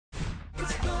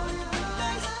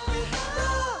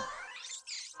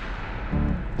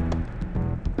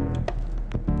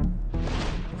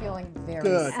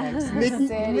Good.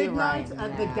 Midnight right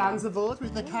at the now. Gansevoort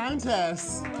with the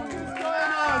Countess. Oh,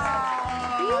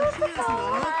 cheers,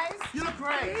 love. You look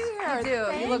great. You do.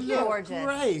 You look gorgeous.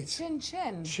 Great. Chin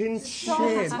chin. Chin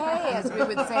Santé, chin. as we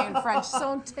would say in French.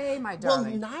 Santé, my Well,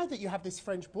 darling. now that you have this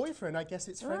French boyfriend, I guess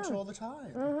it's French all the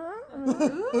time.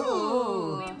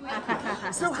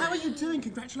 So how are you doing?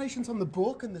 Congratulations on the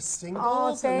book and the Oh,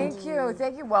 singles. thank you,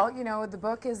 thank you. Well, you know, the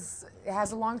book has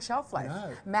a long shelf life.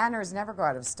 No. Manners never go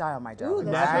out of style, my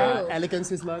darling. Never. right?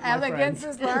 Elegance is learned, my Elegance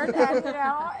friend. is learned, and you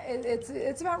know,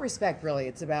 it's about respect, really.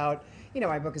 It's about, you know,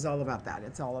 my book is all about that.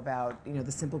 It's all about, you know,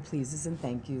 the simple pleases and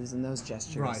thank yous and those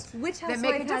gestures Right. Which that housewife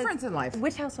make a difference in life.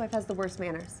 Which housewife has the worst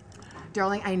manners?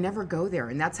 Darling, I never go there,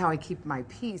 and that's how I keep my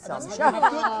peace on the That's show.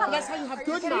 how you have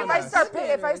good If manners. I start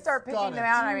picking Got them it.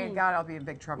 out, I mean, God, I'll be in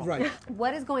big trouble. Right.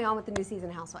 What is going on with the new season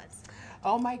of Housewives?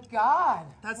 Oh my God.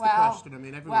 That's the question. I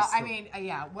mean, everyone's Well, I mean,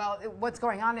 yeah. Well, what's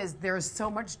going on is there's so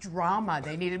much drama.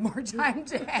 They needed more time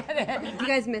to edit. Do you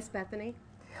guys miss Bethany?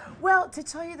 Well, to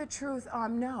tell you the truth,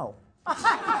 no.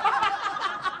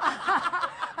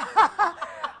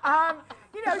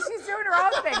 You know, she's doing her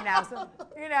own thing now. So,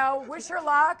 you know, wish her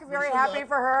luck. Very happy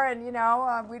for her. And you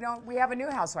know, we have a new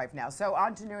housewife now. So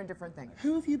on to new and different things.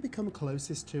 Who have you become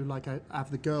closest to, like, out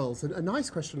of the girls? And a nice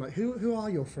question, like, who are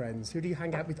your friends? Who do you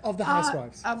hang out with of the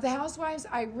housewives? Of the housewives,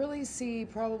 I really see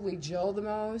probably Jill the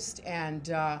most, and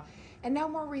now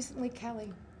more recently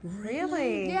Kelly.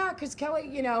 Really? Yeah, because Kelly,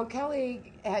 you know,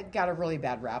 Kelly had got a really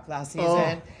bad rap last season.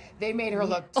 Oh. They made her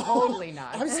look totally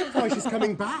nuts. I'm surprised she's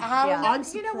coming back. Yeah. I'm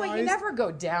You know what? You surprised. never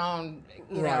go down,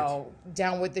 you Right. know,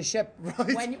 down with the ship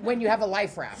Right. when you have a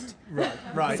life raft.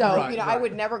 Right, So, right, you know, I right.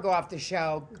 would never go off the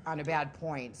show on a bad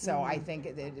point. So I think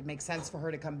it makes sense for her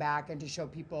to come back and to show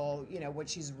people, you know, what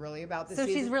she's really about this So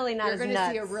season. she's really not You're as gonna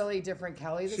see a nuts. really different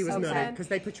Kelly this She was season. nutty because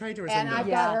they portrayed her as And a nut. I've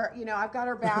got her, you know, I've got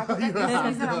her back. This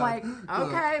season, I'm like,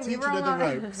 okay, leave Teaching her her the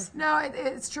alone. ropes. No,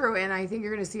 it's true, and I think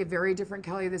you're going to see a very different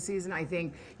Kelly this season. I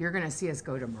think you're going to see us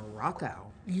go to Morocco.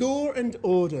 Law and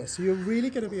Order. So you're really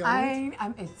going to be on it?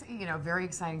 It's, you know, very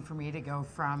exciting for me to go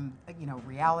from, you know,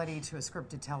 reality to a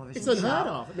scripted television It's show. unheard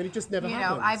of. I mean, it just never You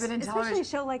happens. know, I've been in Especially a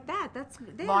television. show like that. That's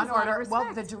they Law have and a lot of Order. Well, the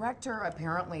respect. director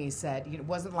apparently said he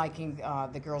wasn't liking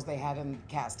the girls they had in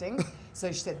casting, so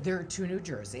she said they're too New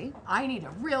Jersey. I need a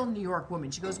real New York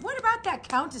woman. She goes, "What about that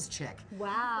Countess chick?"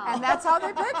 Wow. And that's how they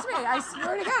picked me. I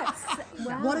swear to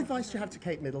God. What advice do you have to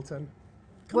Kate Middleton?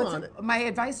 Come on. My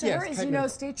advice to Yes, her is, Kate you know,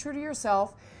 Middleton. stay true to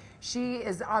yourself. She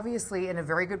is obviously in a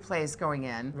very good place going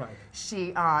in. Right. She,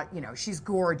 you know, she's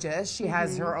gorgeous. She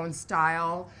has her own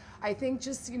style. I think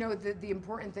just, you know, the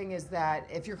important thing is that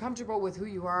if you're comfortable with who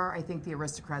you are, I think the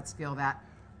aristocrats feel that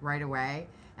right away.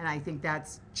 And I think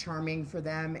that's charming for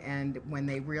them. And when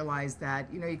they realize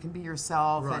that, you know, you can be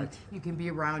yourself and Right. you can be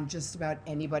around just about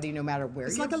anybody, no matter where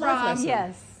It's you're like a from. life lesson.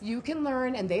 Yes. You can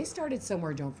learn, and they started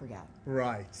somewhere, don't forget.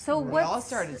 Right. So We what? all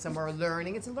started somewhere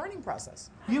learning. It's a learning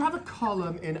process. You have a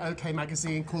column in OK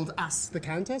Magazine called Ask the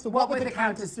Countess, or What would the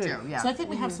Countess do? Yeah. So I think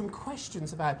we have some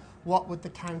questions about what would the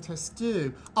Countess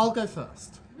do. I'll go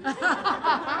first.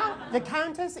 The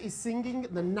Countess is singing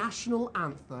the national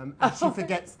anthem and she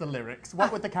forgets the lyrics.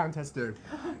 What would the Countess do?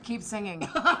 Keep singing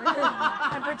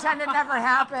and pretend it never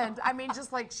happened. I mean,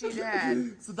 just like she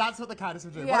did. So that's what the Countess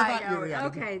would do. Yeah, what I about know. you, Rhiannon?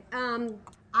 Okay.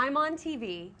 I'm on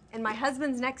TV and my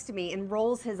husband's next to me and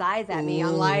rolls his eyes at me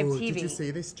on live Ooh, TV. Did you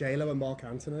see this? J-Lo and Mark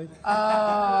Antony?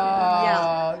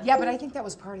 Yeah. Yeah, but I think that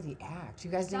was part of the act. You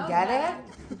guys didn't get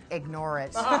it? Ignore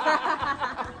it.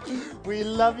 We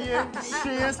love you.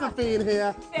 Cheers for being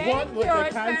here. What would you. the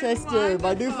It's been Countess do?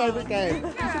 My new wonderful. favourite game. You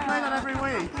should play that every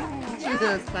week.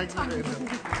 Cheers. Thanks for being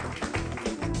here.